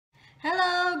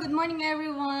good morning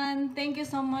everyone. Thank you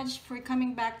so much for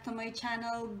coming back to my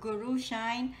channel Guru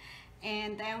Shine,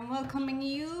 and I am welcoming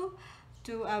you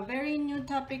to a very new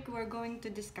topic we're going to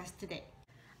discuss today.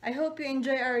 I hope you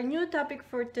enjoy our new topic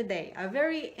for today, a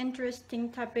very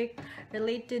interesting topic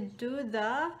related to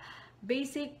the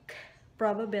basic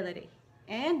probability,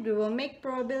 and we will make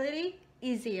probability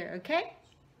easier, okay?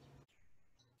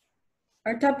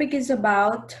 Our topic is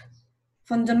about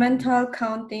fundamental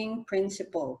counting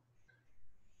principle.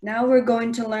 Now we're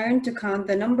going to learn to count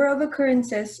the number of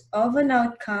occurrences of an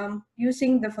outcome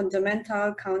using the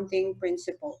fundamental counting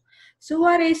principle. So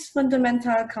what is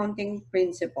fundamental counting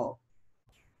principle?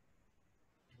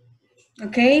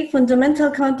 Okay, fundamental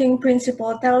counting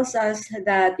principle tells us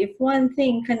that if one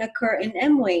thing can occur in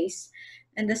m ways,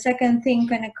 and the second thing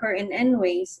can occur in n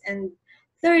ways, and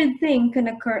third thing can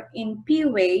occur in p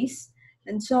ways,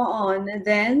 and so on,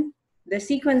 then the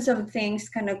sequence of things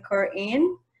can occur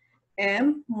in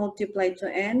m multiplied to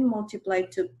n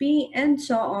multiplied to p and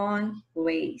so on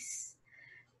ways.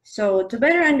 So to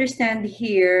better understand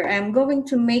here, I'm going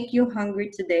to make you hungry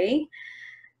today.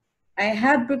 I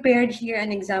have prepared here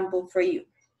an example for you.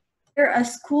 Here, a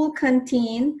school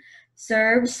canteen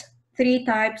serves 3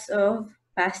 types of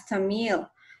pasta meal.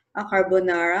 A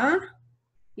carbonara,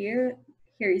 here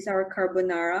is our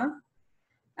carbonara.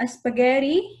 A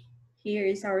spaghetti, here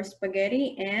is our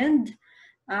spaghetti, and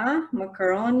a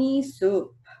macaroni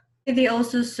soup. They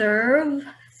also serve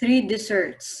 3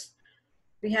 desserts.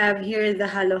 We have here the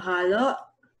halo-halo,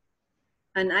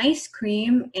 an ice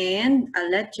cream, and a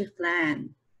leche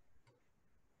flan.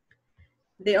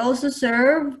 They also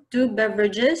serve 2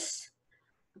 beverages,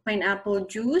 pineapple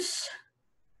juice,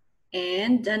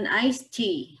 and an iced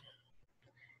tea.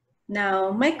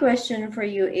 Now, my question for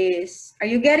you is, are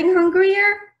you getting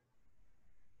hungrier?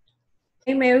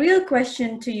 Okay, my real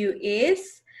question to you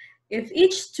is, if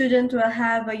each student will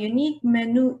have a unique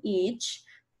menu each,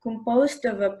 composed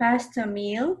of a pasta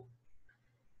meal,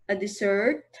 a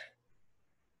dessert,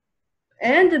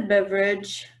 and a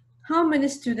beverage, how many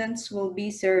students will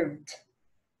be served?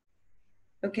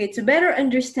 Okay, to better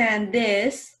understand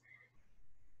this,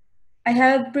 I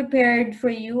have prepared for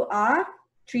you a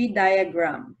tree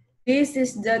diagram. This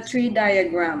is the tree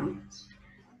diagram.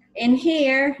 In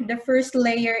here, the first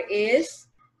layer is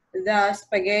the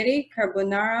spaghetti,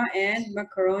 carbonara, and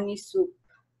macaroni soup.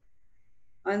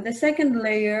 On the second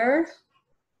layer,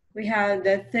 we have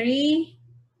the 3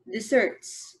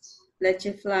 desserts, leche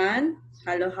flan,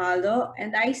 halo-halo,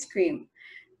 and ice cream.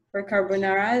 For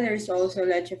carbonara, there's also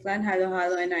leche flan,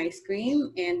 halo-halo, and ice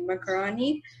cream. And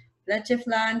macaroni, leche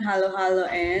flan, halo-halo,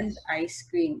 and ice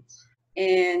cream.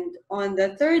 And on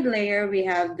the third layer, we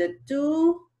have the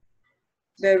 2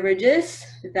 beverages,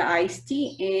 the iced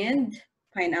tea and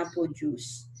pineapple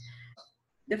juice.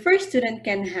 The first student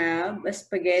can have a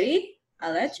spaghetti, a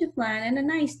leche flan, and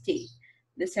an iced tea.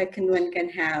 The second one can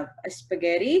have a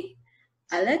spaghetti,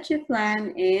 a leche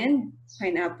flan, and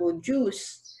pineapple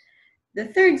juice. The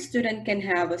third student can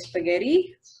have a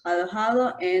spaghetti,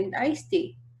 halo-halo, and iced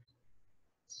tea.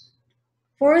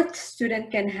 Fourth student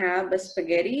can have a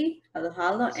spaghetti,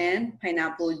 halo-halo, and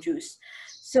pineapple juice.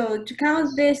 So to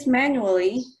count this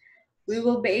manually, we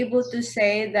will be able to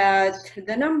say that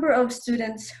the number of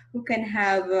students who can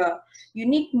have a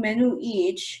unique menu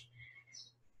each,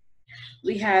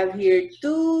 we have here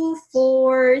 2,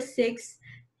 4, 6,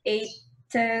 8,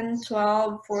 10,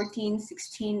 12, 14,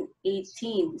 16,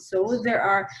 18. So there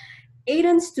are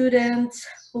 18 students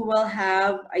who will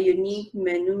have a unique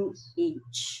menu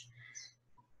each.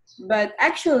 But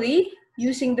actually,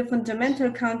 using the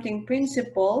fundamental counting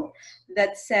principle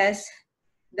that says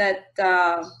that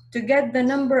to get the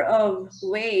number of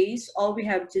ways, all we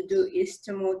have to do is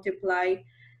to multiply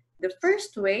the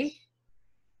first way,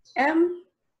 m,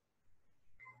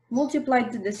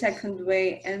 multiplied to the second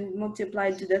way, and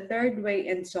multiplied to the third way,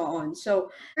 and so on.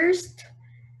 So first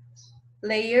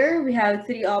layer, we have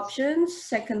 3 options.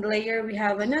 Second layer, we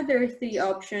have another 3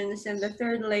 options. And the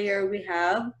third layer, we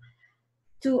have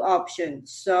 2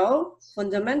 options. So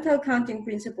fundamental counting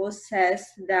principle says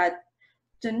that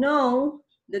to know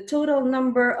the total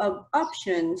number of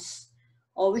options,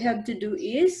 all we have to do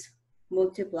is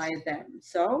multiply them.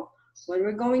 So what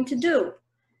we're going to do,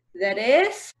 that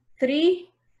is 3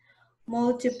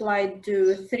 multiplied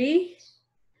to 3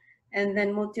 and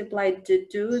then multiplied to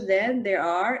 2, then there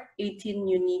are 18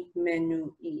 unique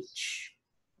menu each.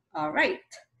 All right.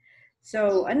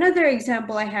 So another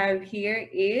example I have here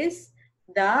is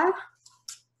the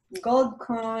gold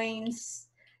coins.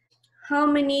 How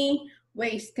many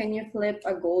ways can you flip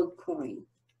a gold coin?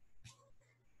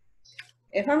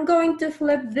 If I'm going to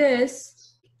flip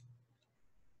this,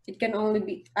 it can only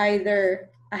be either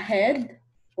a head,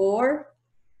 or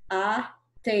a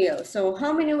tail. So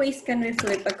how many ways can we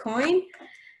flip a coin?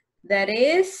 That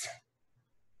is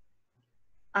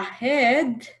a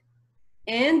head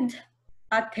and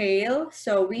a tail.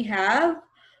 So we have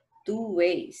 2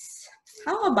 ways.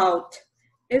 How about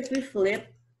if we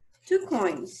flip 2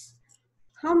 coins?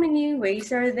 How many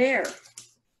ways are there?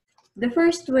 The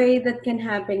first way that can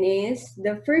happen is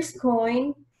the first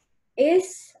coin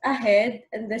is a head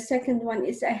and the second one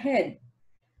is a head.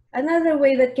 Another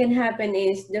way that can happen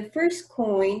is the first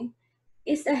coin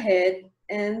is a head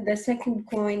and the second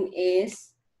coin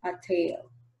is a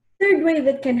tail. Third way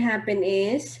that can happen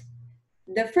is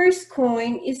the first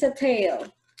coin is a tail.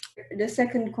 The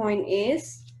second coin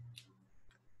is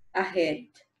a head.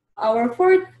 Our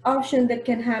fourth option that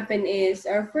can happen is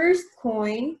our first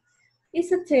coin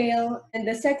is a tail and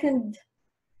the second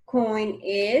coin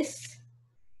is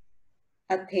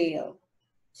a tail.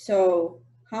 So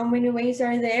how many ways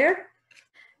are there?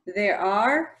 There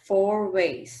are 4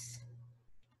 ways.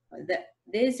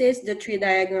 This is the tree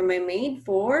diagram I made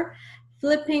for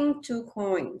flipping 2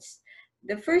 coins.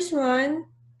 The first one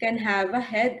can have a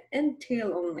head and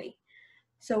tail only.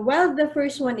 So while the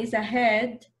first one is a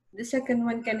head, the second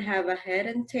one can have a head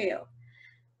and tail.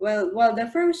 Well, while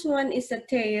the first one is a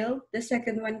tail, the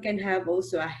second one can have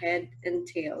also a head and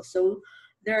tail. So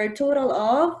there are a total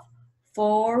of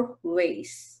 4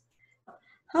 ways.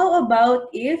 How about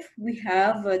if we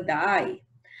have a die?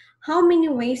 How many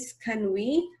ways can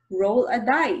we roll a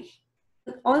die?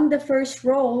 On the first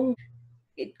roll,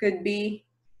 it could be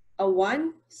a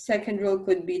 1, second roll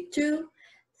could be 2,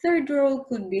 third roll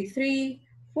could be 3,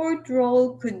 fourth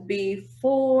roll could be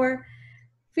 4,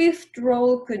 fifth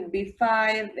roll could be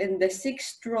 5, and the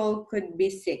sixth roll could be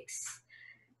 6.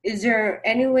 Is there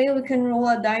any way we can roll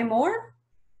a die more?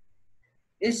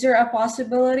 Is there a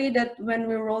possibility that when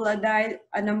we roll a die,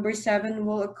 a number 7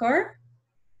 will occur?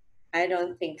 I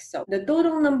don't think so. The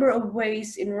total number of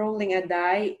ways in rolling a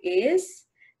die is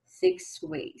 6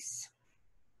 ways.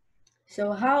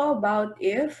 So how about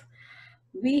if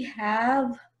we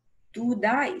have 2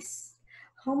 dice?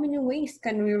 How many ways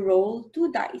can we roll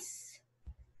 2 dice?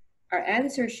 Our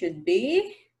answer should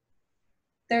be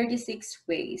 36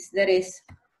 ways. That is,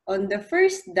 on the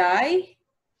first die,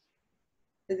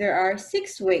 there are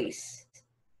 6 ways.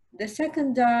 The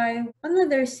second die,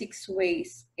 another 6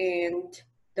 ways, and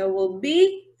there will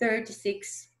be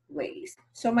 36 ways.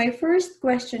 So my first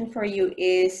question for you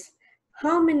is,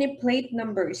 how many plate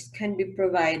numbers can be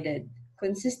provided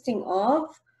consisting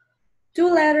of 2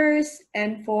 letters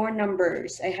and 4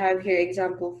 numbers? I have here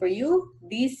example for you,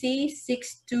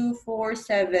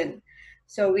 DC6247.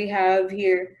 So we have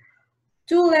here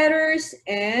 2 letters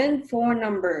and 4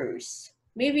 numbers.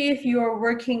 Maybe if you're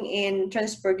working in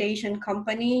transportation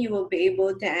company, you will be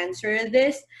able to answer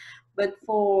this. But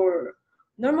for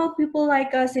normal people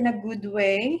like us in a good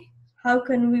way, how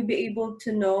can we be able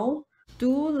to know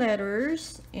 2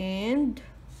 letters and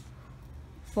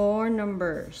 4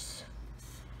 numbers?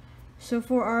 So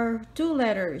for our 2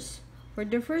 letters, for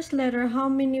the first letter, how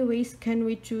many ways can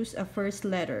we choose a first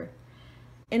letter?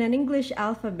 In an English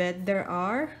alphabet, there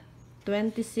are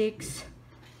 26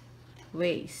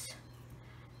 ways.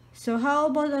 So how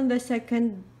about on the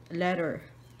second letter?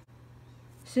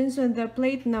 Since on the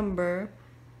plate number,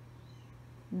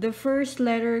 the first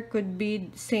letter could be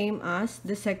same as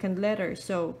the second letter.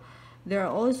 So there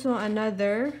are also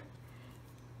another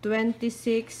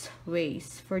 26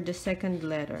 ways for the second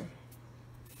letter.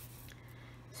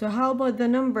 So how about the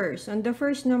numbers? On the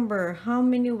first number, how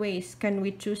many ways can we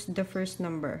choose the first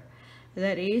number?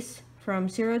 That is, from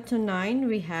 0 to 9,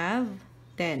 we have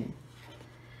 10.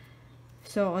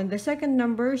 So on the second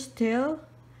number, still,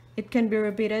 it can be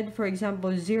repeated. For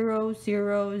example, 0,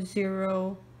 0,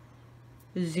 0,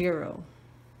 0.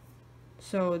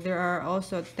 So there are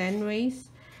also 10 ways,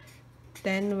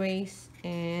 10 ways,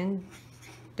 and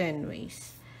 10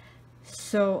 ways.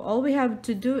 So all we have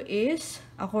to do is,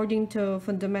 according to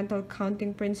fundamental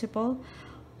counting principle,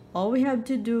 all we have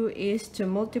to do is to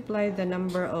multiply the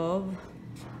number of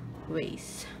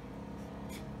ways.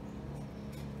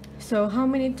 So how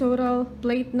many total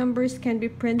plate numbers can be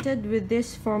printed with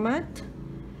this format?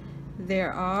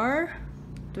 There are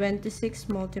 26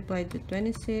 multiplied to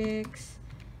 26.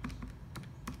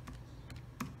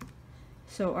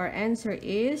 So our answer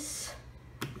is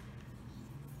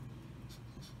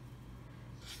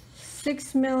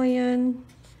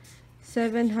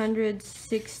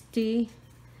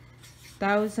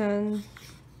 6,760,000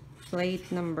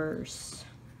 plate numbers.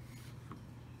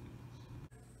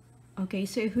 Okay,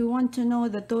 so if we want to know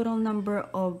the total number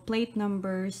of plate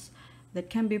numbers that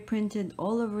can be printed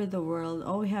all over the world,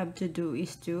 all we have to do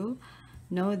is to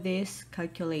know these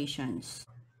calculations.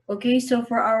 Okay, so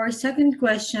for our second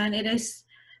question, it is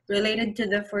related to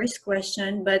the first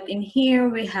question, but in here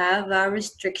we have a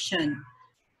restriction.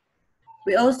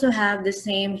 We also have the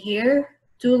same here,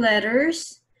 2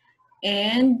 letters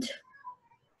and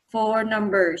 4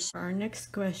 numbers. Our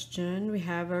next question, we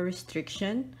have a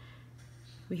restriction.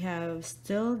 We have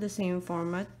still the same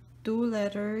format, 2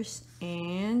 letters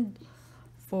and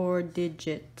 4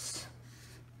 digits.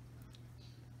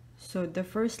 So the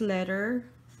first letter,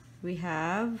 we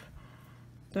have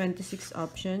 26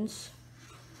 options.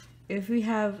 If we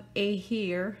have A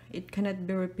here, it cannot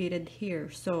be repeated here.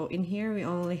 So in here, we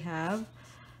only have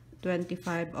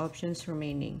 25 options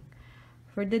remaining.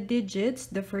 For the digits,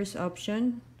 the first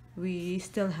option, we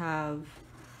still have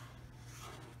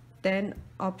 10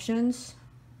 options.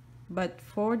 But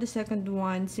for the second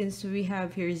one, since we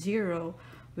have here 0,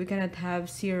 we cannot have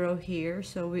 0 here.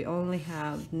 So we only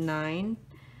have 9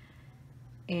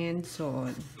 and so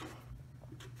on.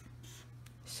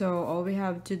 So all we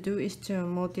have to do is to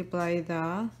multiply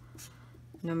the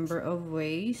number of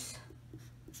ways,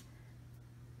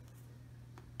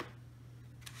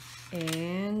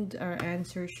 and our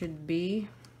answer should be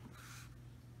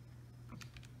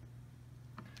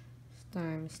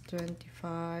times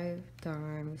 25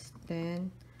 times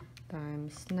 10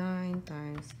 times 9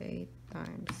 times 8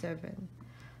 times 7.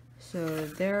 So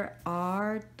there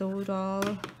are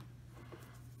total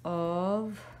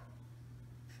of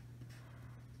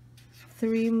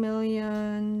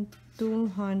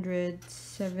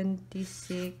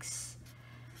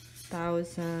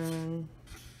 3,276,000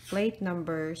 plate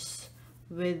numbers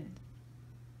with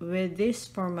this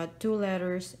format, 2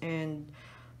 letters and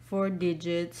 4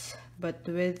 digits, but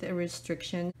with a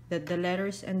restriction that the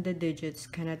letters and the digits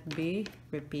cannot be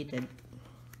repeated.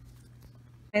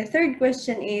 My third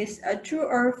question is, a true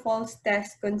or false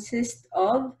test consists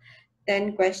of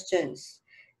 10 questions.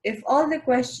 If all the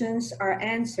questions are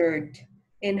answered,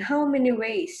 in how many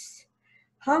ways?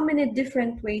 How many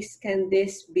different ways can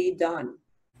this be done?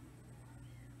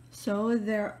 So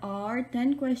there are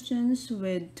 10 questions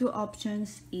with 2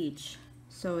 options each.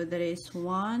 So there is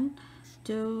 1,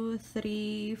 2,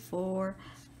 3, 4,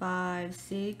 5,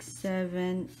 6,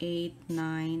 7, 8,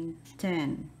 9,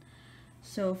 10.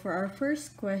 So for our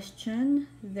first question,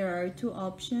 there are 2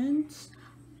 options,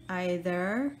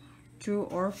 either true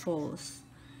or false.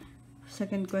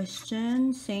 Second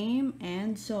question, same,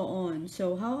 and so on.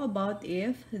 So how about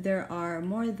if there are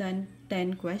more than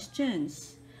 10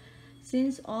 questions?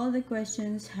 Since all the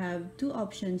questions have 2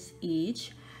 options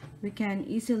each, we can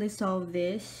easily solve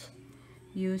this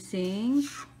using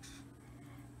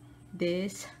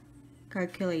these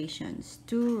calculations.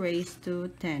 2 raised to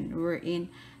 10, wherein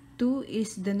 2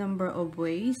 is the number of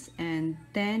ways and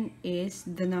 10 is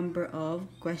the number of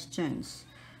questions.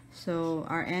 So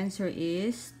our answer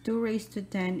is 2 raised to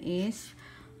 10 is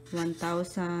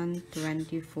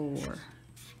 1024.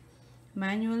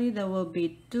 Manually, that will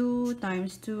be 2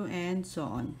 times 2 and so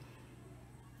on.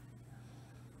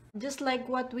 Just like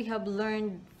what we have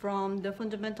learned from the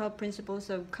fundamental principles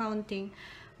of counting,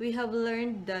 we have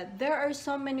learned that there are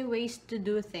so many ways to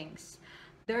do things.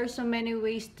 There are so many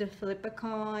ways to flip a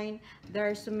coin. There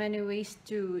are so many ways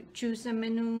to choose a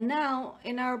menu. Now,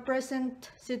 in our present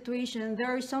situation,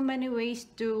 there are so many ways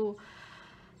to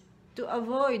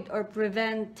avoid or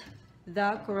prevent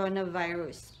the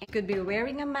coronavirus. It could be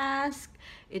wearing a mask,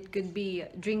 it could be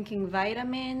drinking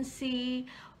vitamin C,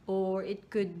 or it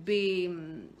could be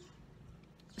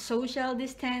social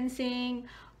distancing,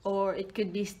 or it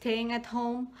could be staying at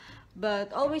home.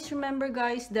 But always remember,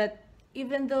 guys, that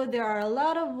even though there are a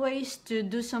lot of ways to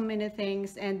do so many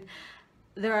things and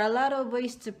there are a lot of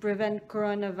ways to prevent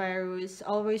coronavirus,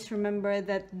 always remember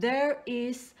that there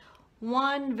is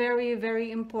one very,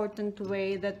 very important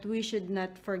way that we should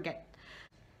not forget.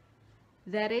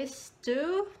 That is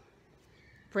to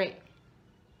pray.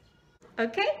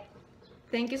 Okay?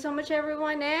 Thank you so much,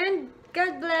 everyone, and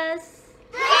God bless.